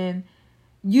you didn't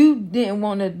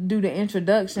want to do the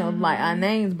introduction of like our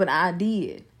names, but I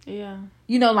did. Yeah.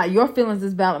 You know, like, your feelings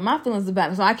is valid. My feelings is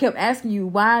valid. So I kept asking you,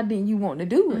 why didn't you want to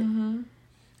do it?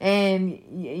 And,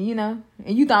 you know,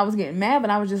 and you thought I was getting mad,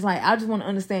 but I was just like, I just want to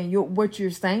understand what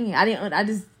you're saying. I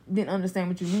just didn't understand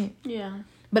what you meant. Yeah.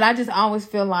 But I just always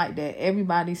feel like that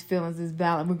everybody's feelings is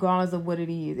valid, regardless of what it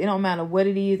is. It don't matter what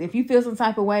it is. If you feel some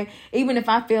type of way, even if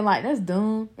I feel like that's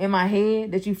dumb in my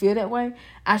head that you feel that way,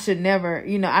 I should never,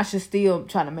 you know, I should still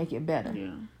try to make it better.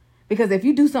 Yeah. Because if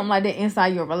you do something like that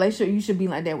inside your relationship, you should be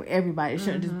like that with everybody. It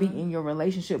shouldn't just be in your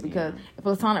relationship. Because a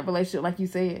platonic relationship, like you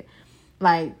said,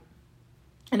 like,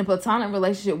 in a platonic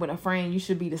relationship with a friend, you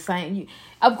should be the same.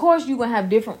 Of course, you're going to have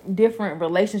different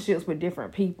relationships with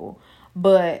different people.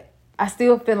 But I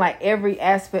still feel like every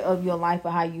aspect of your life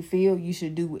or how you feel, you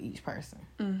should do with each person.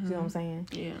 You know what I'm saying?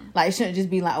 Yeah. Like, it shouldn't just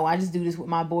be like, oh, I just do this with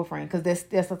my boyfriend. Because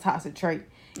that's a toxic trait.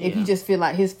 Yeah. If you just feel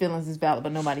like his feelings is valid,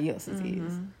 but nobody else's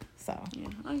is. So. Yeah,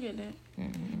 I get that.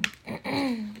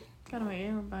 Gotta make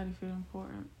everybody feel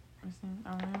important.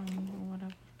 Around you or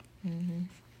whatever.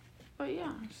 But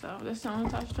yeah, so that's the only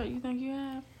toxic trait you think you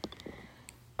have?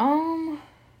 I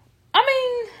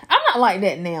mean, I'm not like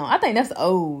that now. I think that's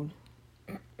old.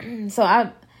 So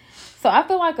I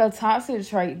feel like a toxic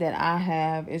trait that I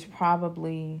have is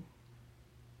probably...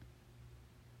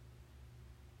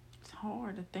 It's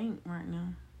hard to think right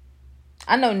now.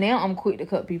 I know now I'm quick to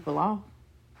cut people off.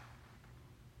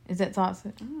 Is that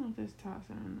toxic? I don't know if it's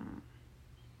toxic or not.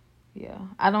 Yeah,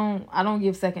 I don't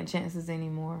give second chances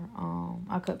anymore.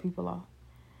 I cut people off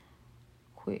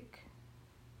quick.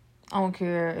 I don't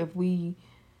care if we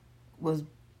was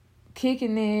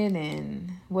kicking it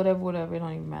and whatever. It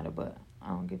don't even matter. But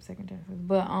I don't give second chances.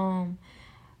 But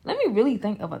let me really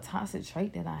think of a toxic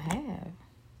trait that I have.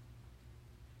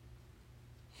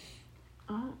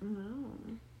 I don't know.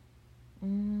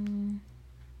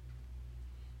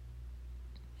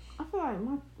 I feel like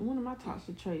one of my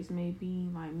toxic traits may be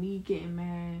like me getting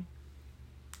mad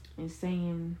and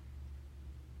saying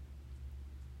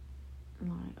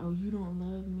like, "Oh, you don't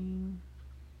love me,"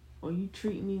 or "You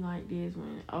treat me like this,"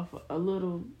 when of a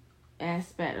little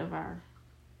aspect of our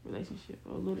relationship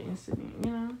or a little incident,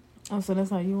 you know. Oh, so that's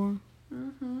how you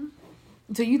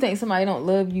are. So you think somebody don't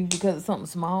love you because of something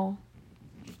small?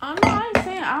 No, I ain't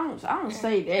saying I don't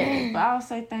say that, but I'll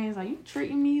say things like, "You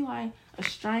treating me like a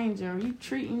stranger," or "You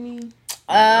treating me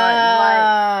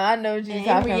I know what you're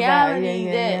talking about.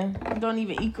 Yeah. That don't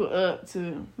even equal up to, you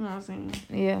know what I'm saying?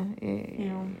 Yeah. You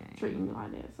know, treating me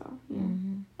like that. So yeah,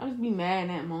 I just be mad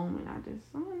in that moment. I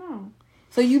don't know.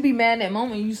 So you be mad in that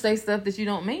moment, you say stuff that you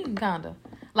don't mean, kinda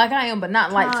like I am, but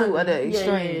not like to the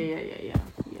extreme.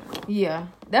 Yeah.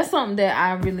 That's something that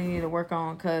I really need to work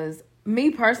on, because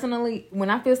me personally, when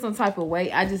I feel some type of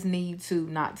way, I just need to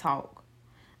not talk.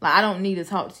 Like, I don't need to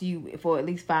talk to you for at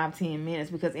least 5-10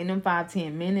 minutes, because in them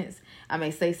 5-10 minutes, I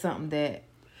may say something that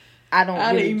I don't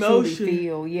really truly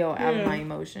feel. Out of my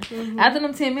emotion. After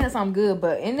them 10 minutes, I'm good.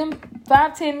 But in them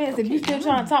 5-10 minutes, if you still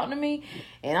trying to talk to me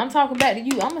and I'm talking back to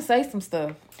you, I'm going to say some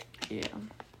stuff. Yeah.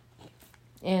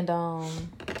 And,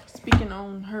 speaking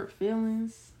on hurt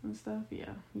feelings and stuff, you're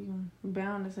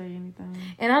bound to say anything.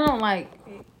 And I don't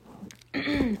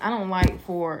like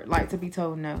for, like, to be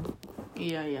told no.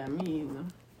 Yeah, me either.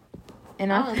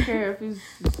 And I don't care if it's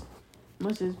as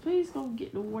much as, "Please go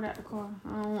get the water out the car."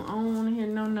 I don't want to hear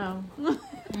no.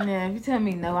 Yeah, if you tell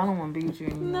me no, I don't want to be with you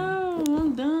anymore. No,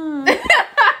 I'm done.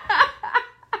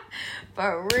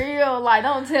 For real, like,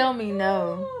 don't tell me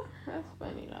no. That's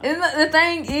funny though. And the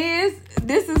thing is,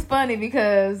 this is funny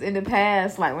because in the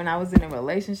past, like when I was in a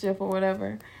relationship or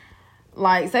whatever,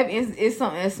 like, say it's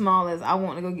something as small as I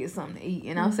want to go get something to eat,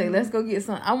 and I'll say, "Let's go get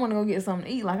something." I want to go get something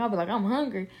to eat. Like, I'll be like, "I'm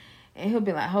hungry," and he'll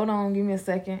be like, "Hold on, give me a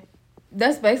second."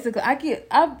 That's basically, I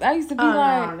used to be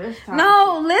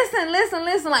no,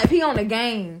 listen, like, pee on the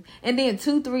game, and then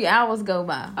 2-3 hours go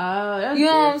by. You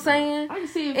know what I'm saying? I can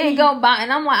see it go by,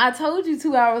 and I'm like, "I told you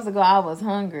 2 hours ago I was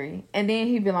hungry," and then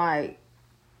he'd be like,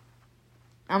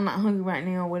 "I'm not hungry right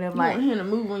now," or whatever. You want him to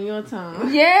move on your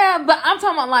time. Yeah, but I'm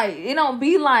talking about, like, it don't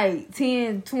be like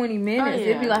 10-20 minutes.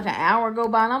 It'd be like an hour go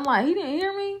by, and I'm like, he didn't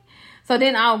hear me. So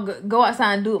then I'll go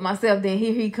outside and do it myself. Then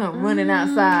here he come running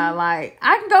outside. Like,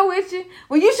 "I can go with you."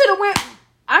 Well, you should have went.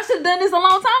 I should have done this a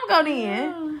long time ago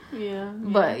then. Yeah.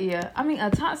 But yeah, I mean, a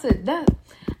toxic, I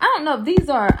don't know if these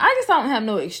are. I just don't have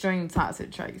no extreme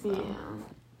toxic traits. Though.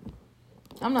 Yeah.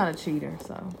 I'm not a cheater,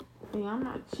 so. Yeah, I'm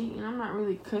not cheating. I'm not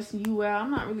really cussing you out.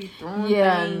 I'm not really throwing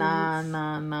things. Nah.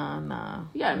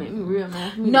 You gotta make me real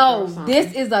mad. No,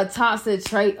 this is a toxic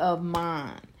trait of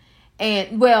mine.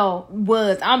 And,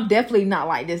 I'm definitely not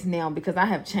like this now because I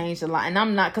have changed a lot. And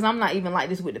I'm not even like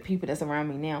this with the people that's around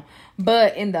me now.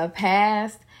 But in the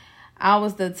past, I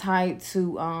was the type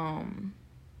to, what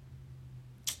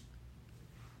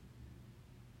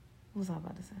was I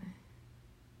about to say?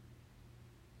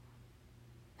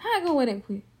 How I go with it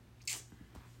quick?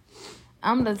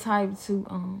 I'm the type to,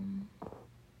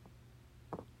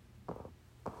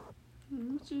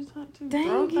 What you talking to?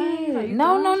 Dang it.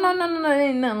 No. It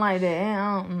ain't nothing like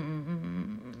that.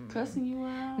 Cussing you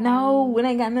out? No, it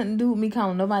ain't got nothing to do with me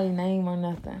calling nobody's name or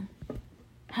nothing.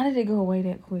 How did it go away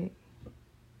that quick?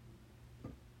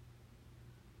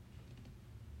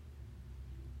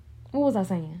 What was I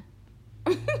saying?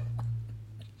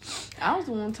 I was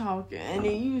the one talking, and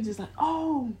then you was just like,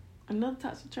 oh, another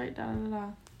toxic trait,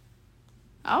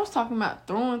 I was talking about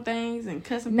throwing things and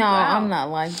cussing people out. No, I'm not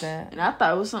like that. And I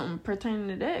thought it was something pertaining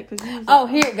to that. Cause you was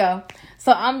here it go.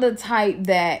 So I'm the type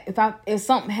that if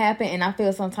something happened and I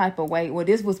feel some type of way, well,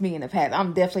 this was me in the past.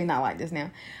 I'm definitely not like this now.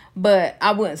 But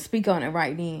I wouldn't speak on it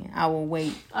right then. I will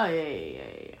wait. Oh, yeah.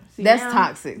 See, that's now,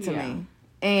 toxic to me.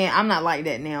 And I'm not like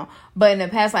that now. But in the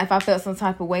past, like, if I felt some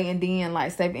type of way and then,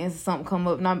 like, say, for instance, something come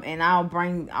up and I'll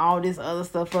bring all this other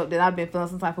stuff up that I've been feeling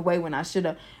some type of way when I should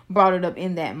have brought it up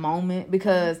in that moment.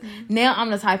 Because now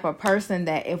I'm the type of person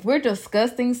that if we're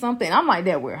discussing something, I'm like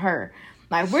that with her.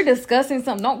 Like, we're discussing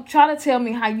something. Don't try to tell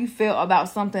me how you felt about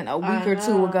something a week or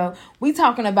two ago. We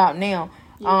talking about now.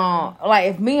 Yeah. Like,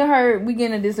 if me and her, we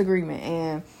get in a disagreement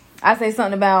and I say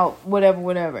something about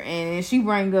whatever, and she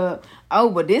bring up,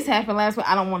 oh, but this happened last week.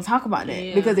 I don't want to talk about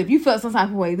that. Because if you felt some type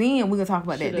of way then, we can talk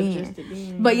about that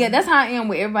then. But yeah, that's how I am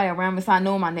with everybody around me. So I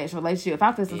know in my next relationship, if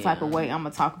I feel some type of way, I'm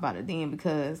going to talk about it then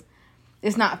because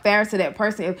it's not fair to that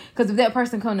person. Because if that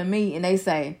person come to me and they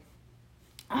say,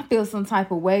 I feel some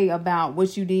type of way about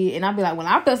what you did, and I be like, well,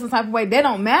 I feel some type of way. That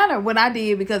don't matter what I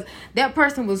did because that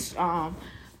person was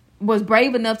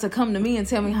brave enough to come to me and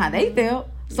tell me how they felt.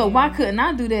 So why couldn't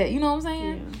I do that? You know what I'm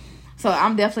saying? Yeah. So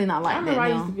I'm definitely not like that now. I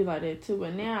used to be like that too,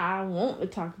 but now I want to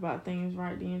talk about things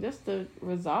right then just to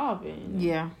resolve it.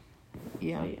 Yeah. So,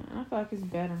 I feel like it's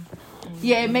better.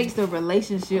 Yeah, it makes the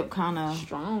relationship kind of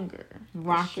stronger.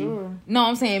 Rocky. Sure. No,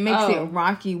 I'm saying it makes it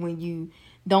rocky when you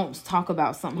don't talk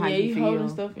about something how you feel. Holding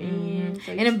stuff in.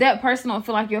 So and if that person don't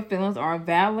feel like your feelings are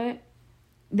valid,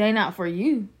 they not for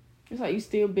you. It's like you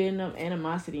still building up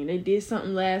animosity, and they did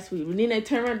something last week, but then they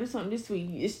turn around and do something this week.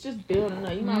 It's just building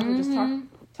up. You might as well just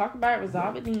talk about it,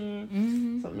 resolve it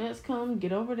then. Something else come,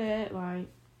 get over that. Like,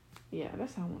 yeah,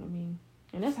 that's how I want to be,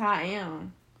 and that's how I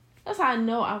am. That's how I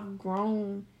know I've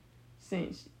grown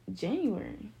since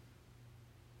January.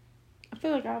 I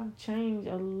feel like I've changed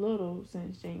a little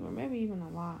since January, maybe even a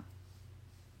lot,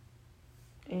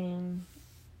 and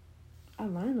I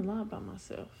learned a lot about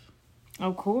myself.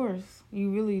 Of course,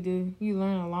 you really do. You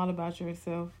learn a lot about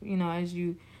yourself, as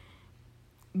you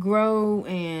grow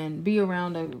and be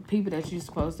around the people that you're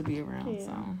supposed to be around.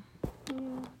 Yeah.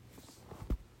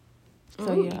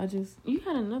 So, You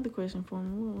had another question for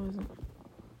me. What was it?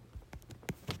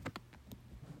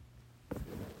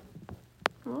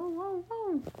 Whoa.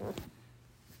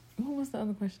 What was the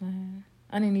other question I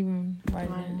had? I didn't even write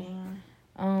it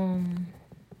down.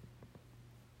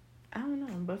 I don't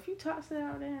know, but if you toss it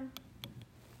out there,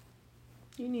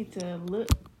 you need to look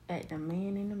at the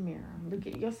man in the mirror. Look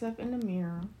at yourself in the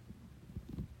mirror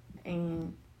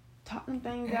and talk them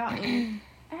things out and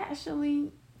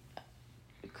actually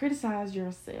criticize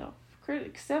yourself.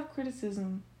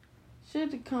 Self-criticism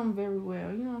should come very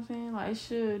well. You know what I'm saying? Like, it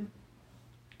should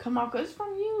come out because it's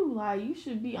from you. Like, you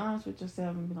should be honest with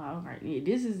yourself and be like, all right, yeah,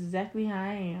 this is exactly how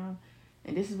I am,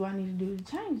 and this is what I need to do to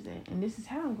change that, and this is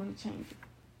how I'm going to change it.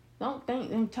 Don't think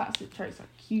them toxic traits are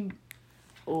cute.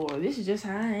 Or this is just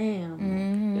how I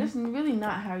am. That's really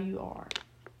not how you are.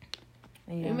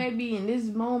 Yeah. It may be in this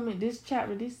moment, this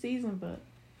chapter, this season, but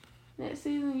next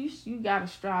season you gotta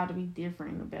strive to be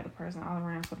different and a better person all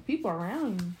around for the people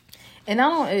around you. And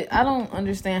I don't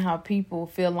understand how people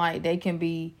feel like they can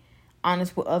be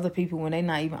honest with other people when they're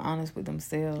not even honest with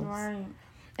themselves. Right.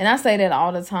 And I say that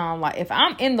all the time. Like, if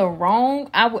I'm in the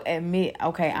wrong, I would admit,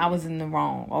 okay, I was in the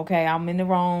wrong. Okay, I'm in the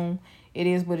wrong. It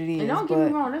is what it is. And don't get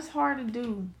me wrong, that's hard to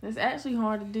do. That's actually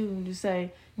hard to do, to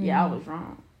say, yeah, I was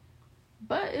wrong.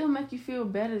 But it'll make you feel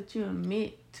better that you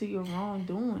admit to your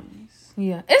wrongdoings.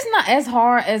 Yeah. It's not as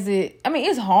hard as it... I mean,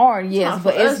 it's hard, yes,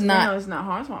 but it's not... No, it's not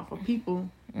hard. It's hard for people.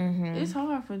 It's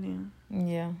hard for them.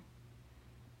 Yeah.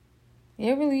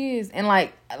 It really is. And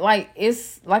like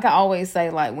it's like I always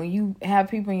say, like when you have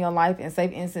people in your life and say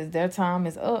for instance their time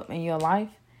is up in your life,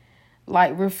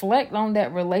 like reflect on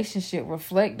that relationship,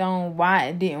 reflect on why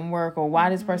it didn't work or why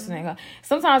this person didn't go.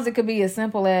 Sometimes it could be as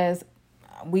simple as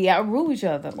we outgrew each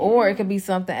other, or it could be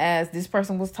something as this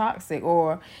person was toxic,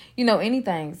 or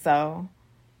anything. So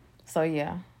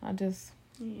yeah,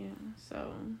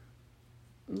 so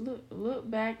look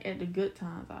back at the good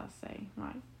times. I say,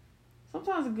 like,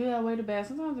 sometimes a good outweigh the bad,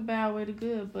 sometimes a bad outweigh the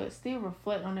good, but still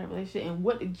reflect on that relationship and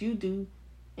what did you do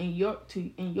in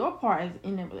your part as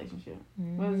in that relationship,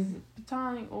 whether it's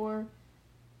platonic or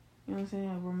a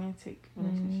romantic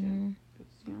relationship.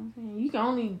 You know what I'm saying? You can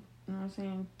only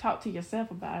talk to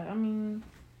yourself about it. I mean,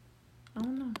 I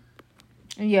don't know.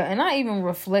 Yeah, and I even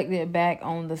reflected back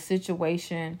on the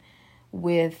situation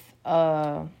with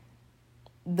the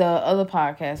other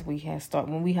podcast we had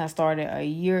started. When we had started a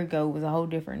year ago, it was a whole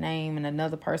different name and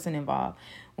another person involved.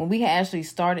 When we had actually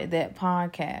started that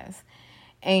podcast,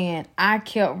 and I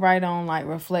kept right on like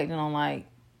reflecting on like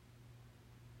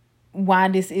why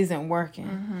this isn't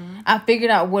working. I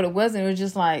figured out what it was, and it was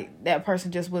just like that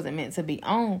person just wasn't meant to be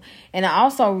on. And I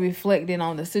also reflected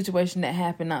on the situation that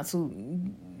happened not too,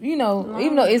 even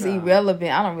though it's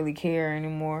irrelevant, I don't really care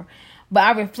anymore. But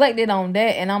I reflected on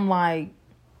that, and I'm like,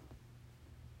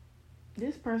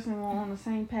 this person was on the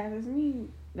same path as me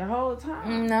the whole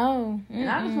time. No. And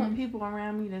I just want people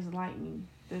around me that's like me,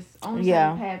 that's on the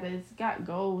same path, that's got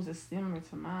goals that's similar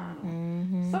to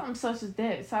mine. Something such as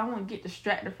that. So I won't get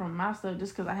distracted from my stuff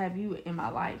just because I have you in my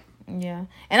life. Yeah.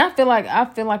 And I feel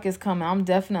like it's coming. I'm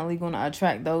definitely going to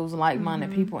attract those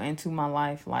like-minded people into my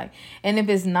life. Like, and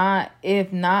if not,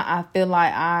 I feel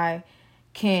like I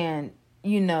can,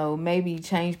 maybe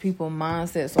change people's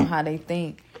mindsets on how they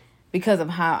think because of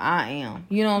how I am.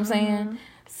 You know what I'm saying?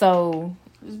 So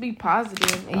just be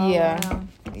positive.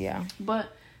 Yeah.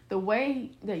 But the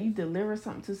way that you deliver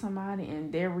something to somebody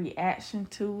and their reaction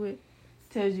to it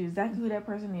tells you exactly who that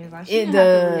person is. Like, she didn't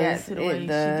have to react to the way she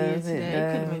did today.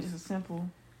 It could have been just a simple.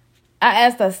 I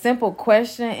asked a simple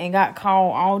question and got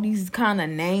called all these kind of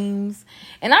names.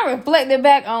 And I reflected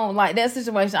back on like that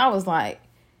situation. I was like,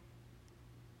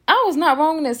 I was not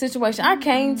wrong in that situation. I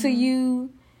came to you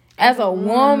as a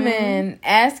woman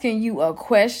asking you a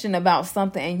question about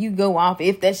something, and you go off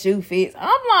if that shoe fits.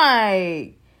 I'm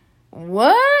like,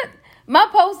 what? My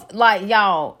post, like,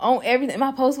 y'all, on everything,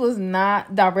 my post was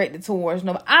not directed towards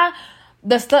nobody.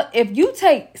 The stuff, if you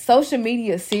take social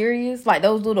media serious, like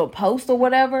those little posts or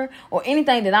whatever, or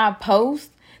anything that I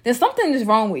post, then something is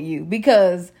wrong with you,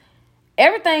 because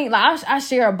everything, like, I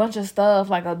share a bunch of stuff,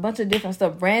 like a bunch of different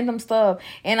stuff, random stuff,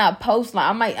 and I post,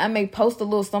 like, I may post a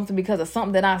little something because of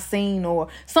something that I seen, or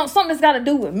something that's got to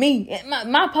do with me.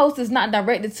 My post is not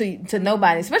directed to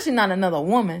nobody, especially not another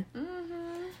woman.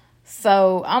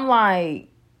 So I'm like,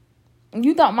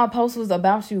 you thought my post was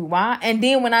about you? Why? And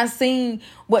then when I seen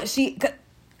what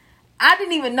I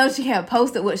didn't even know she had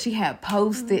posted what she had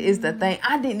posted is the thing.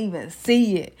 I didn't even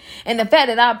see it. And the fact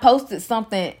that I posted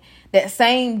something that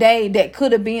same day that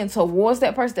could have been towards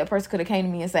that person could have came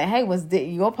to me and said, hey, was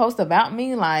your post about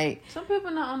me? Like, some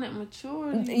people not on that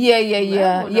maturity.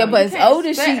 Yeah, but as old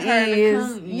as she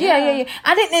is. Yeah.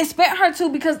 I didn't expect her to,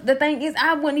 because the thing is,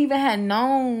 I wouldn't even have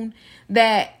known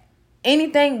that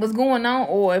anything was going on,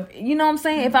 or if, you know what I'm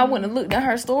saying, if I wouldn't have looked at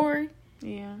her story.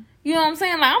 Yeah. You know what I'm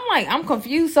saying? Like, I'm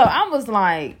confused. So I was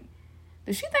like,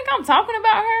 does she think I'm talking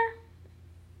about her?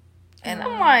 And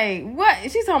I'm like,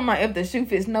 what? She's talking about if the shoe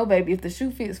fits. No, baby, if the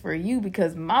shoe fits for you,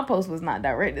 because my post was not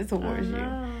directed towards you.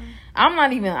 I'm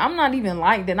not even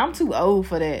like that. I'm too old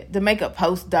for that, to make a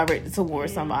post directed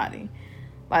towards somebody.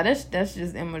 Like, that's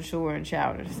just immature and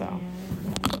childish. So,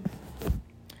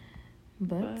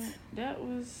 but that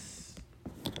was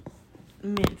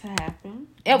meant to happen.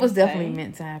 It was definitely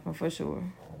meant to happen, for sure.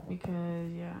 Because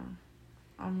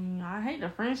I mean, I hate the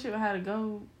friendship had to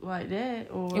go like that.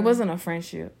 Or it wasn't a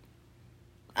friendship.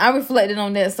 I reflected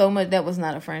on that so much. That was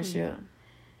not a friendship. Yeah.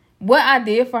 What I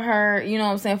did for her, you know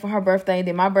what I'm saying, for her birthday,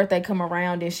 then my birthday come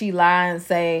around and she lie and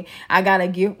say, I got a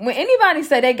gift. When anybody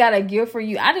say they got a gift for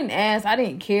you, I didn't ask. I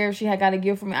didn't care if she had got a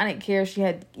gift for me. I didn't care if she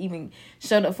had even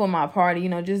showed up for my party.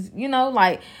 Just,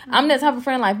 like, I'm that type of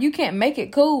friend. Like, if you can't make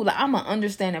it, cool. Like, I'm an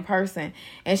understanding person.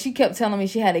 And she kept telling me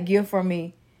she had a gift for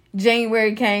me.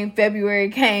 January came,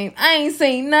 February came. I ain't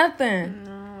seen nothing.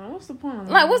 No, what's the point of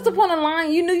lying? Like, what's the point of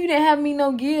lying? You knew you didn't have me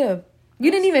no gift. You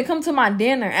didn't even come to my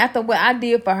dinner after what I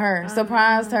did for her.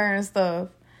 Surprised her and stuff.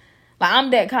 Like,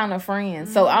 I'm that kind of friend.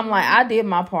 So I'm like, I did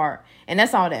my part. And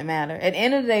that's all that matter. At the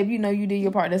end of the day, if you know you did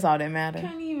your part, that's all that matter. You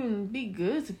can't even be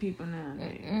good to people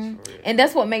nowadays. And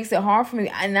that's what makes it hard for me.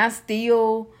 And I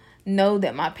still know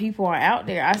that my people are out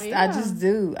there. I Yeah. just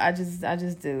do. I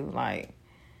just do. Like,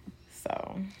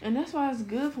 so. And that's why it's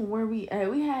good from where we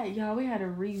at. We had to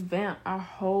revamp our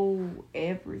whole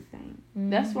everything.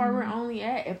 That's why we're only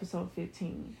at episode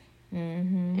 15.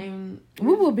 And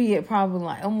we would be at probably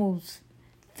like almost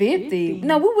 50.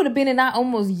 No, we would have been in our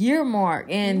almost year mark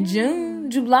in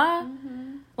June, July.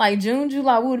 Like June,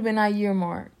 July, we would have been our year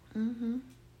mark.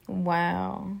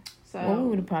 Wow. So well, we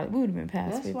would have been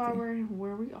past that's 50. why we're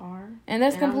where we are. And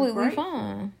that's completely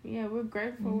fine. Yeah, we're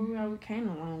grateful where we are. We came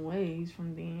a long ways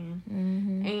from then.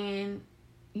 And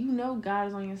you know God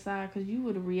is on your side because you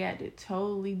would have reacted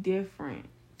totally different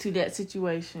to that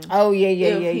situation. Oh, yeah.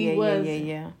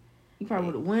 You probably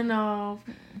would have went off.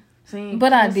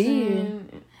 But I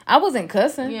did. I wasn't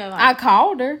cussing. Yeah, I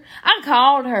called her.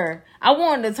 I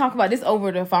wanted to talk about this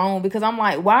over the phone because I'm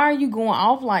like, why are you going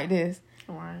off like this?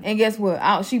 Right. And guess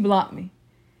what? She blocked me.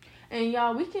 And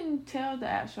y'all, we can tell the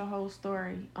actual whole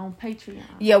story on Patreon.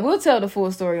 Yeah, we'll tell the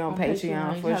full story on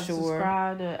Patreon for sure.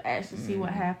 Subscribe to actually see what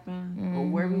happened or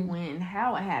where we went and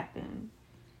how it happened.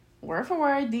 Word for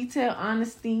word, detailed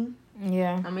honesty.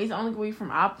 Yeah. I mean, it's only going to be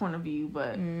from our point of view,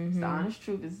 but it's the honest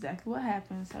truth. It's exactly what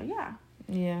happened. So, yeah.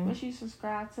 Yeah. Make sure you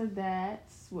subscribe to that.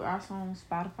 We're also on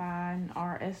Spotify and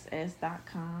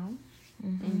RSS.com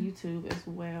and YouTube as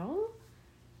well.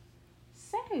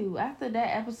 So, after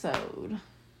that episode,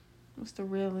 what's the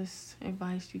realest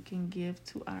advice you can give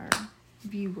to our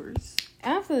viewers?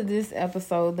 After this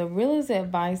episode, the realest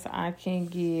advice I can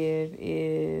give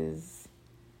is...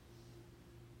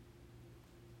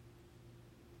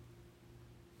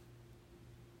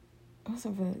 What's the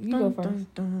real? You go first.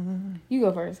 You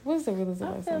go first. What's the realest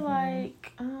advice? I feel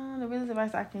like the realest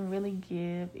advice I can really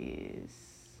give is...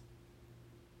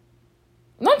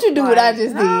 Don't you do what I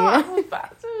just did. I was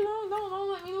about to.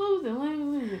 Don't let me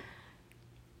lose it.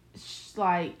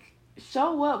 Like,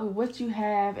 show up with what you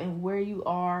have and where you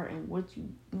are and what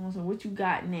you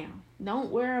got now. Don't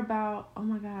worry about, oh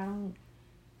my God, I don't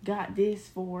got this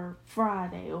for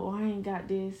Friday or I ain't got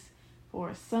this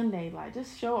for Sunday. Like,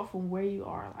 just show up from where you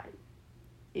are. Like,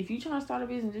 if you trying to start a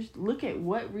business, just look at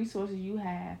what resources you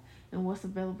have and what's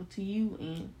available to you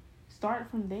and start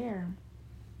from there.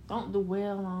 Don't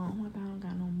dwell on, oh my God, I don't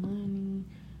got no money,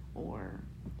 or,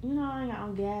 I ain't got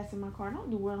no gas in my car. Don't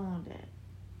dwell on that.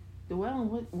 Dwell on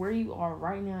where you are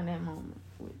right now in that moment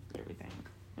with everything.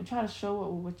 And try to show up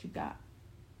with what you got.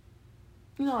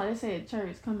 Like they say at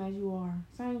church, come as you are.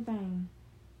 Same thing.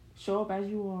 Show up as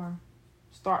you are.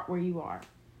 Start where you are.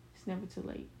 It's never too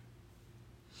late.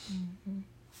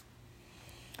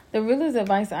 The realest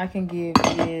advice I can give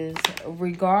is,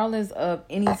 regardless of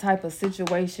any type of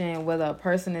situation, whether a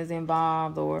person is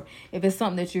involved or if it's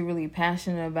something that you're really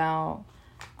passionate about,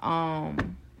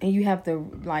 and you have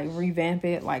to like revamp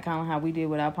it, like kind of how we did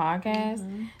with our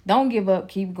podcast, don't give up,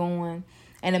 keep going.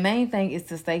 And the main thing is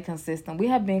to stay consistent. We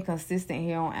have been consistent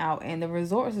here on out, and the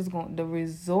results are going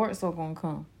to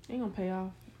come. They're going to pay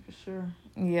off for sure.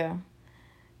 Yeah.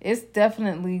 It's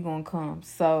definitely going to come.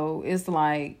 So it's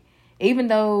like, even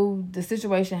though the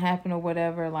situation happened or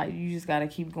whatever, like, you just got to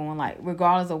keep going, like,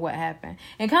 regardless of what happened.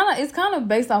 And it's kind of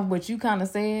based off what you kind of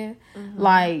said.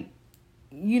 Like,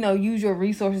 use your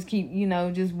resources, keep,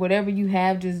 just whatever you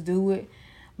have, just do it.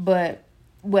 But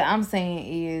what I'm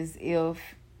saying is, if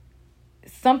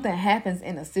something happens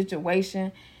in a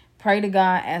situation, pray to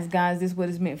God, ask God, is this what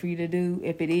it's meant for you to do?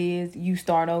 If it is, you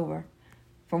start over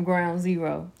from ground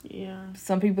zero. Yeah.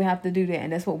 Some people have to do that,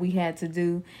 and that's what we had to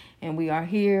do. And we are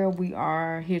here. We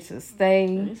are here to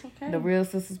stay. It's okay. The Real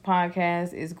Sisters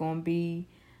podcast is going to be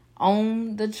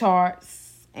on the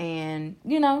charts, and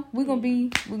we're gonna be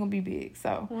big.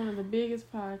 So one of the biggest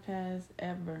podcasts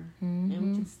ever, and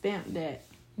we can stamp that.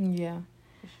 Yeah,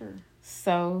 for sure.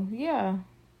 So yeah,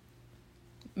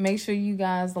 make sure you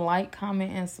guys like,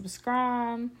 comment, and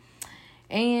subscribe.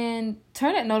 And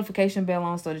turn that notification bell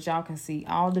on so that y'all can see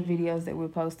all the videos that we're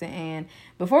posting. And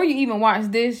before you even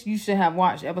watch this, you should have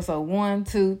watched episode 1,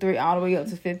 2, 3, all the way up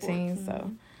to 15.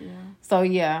 14. So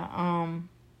yeah.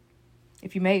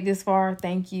 If you made this far,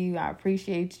 thank you. I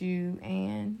appreciate you.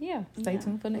 And yeah, stay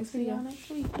tuned for next video.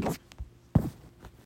 See y'all next week.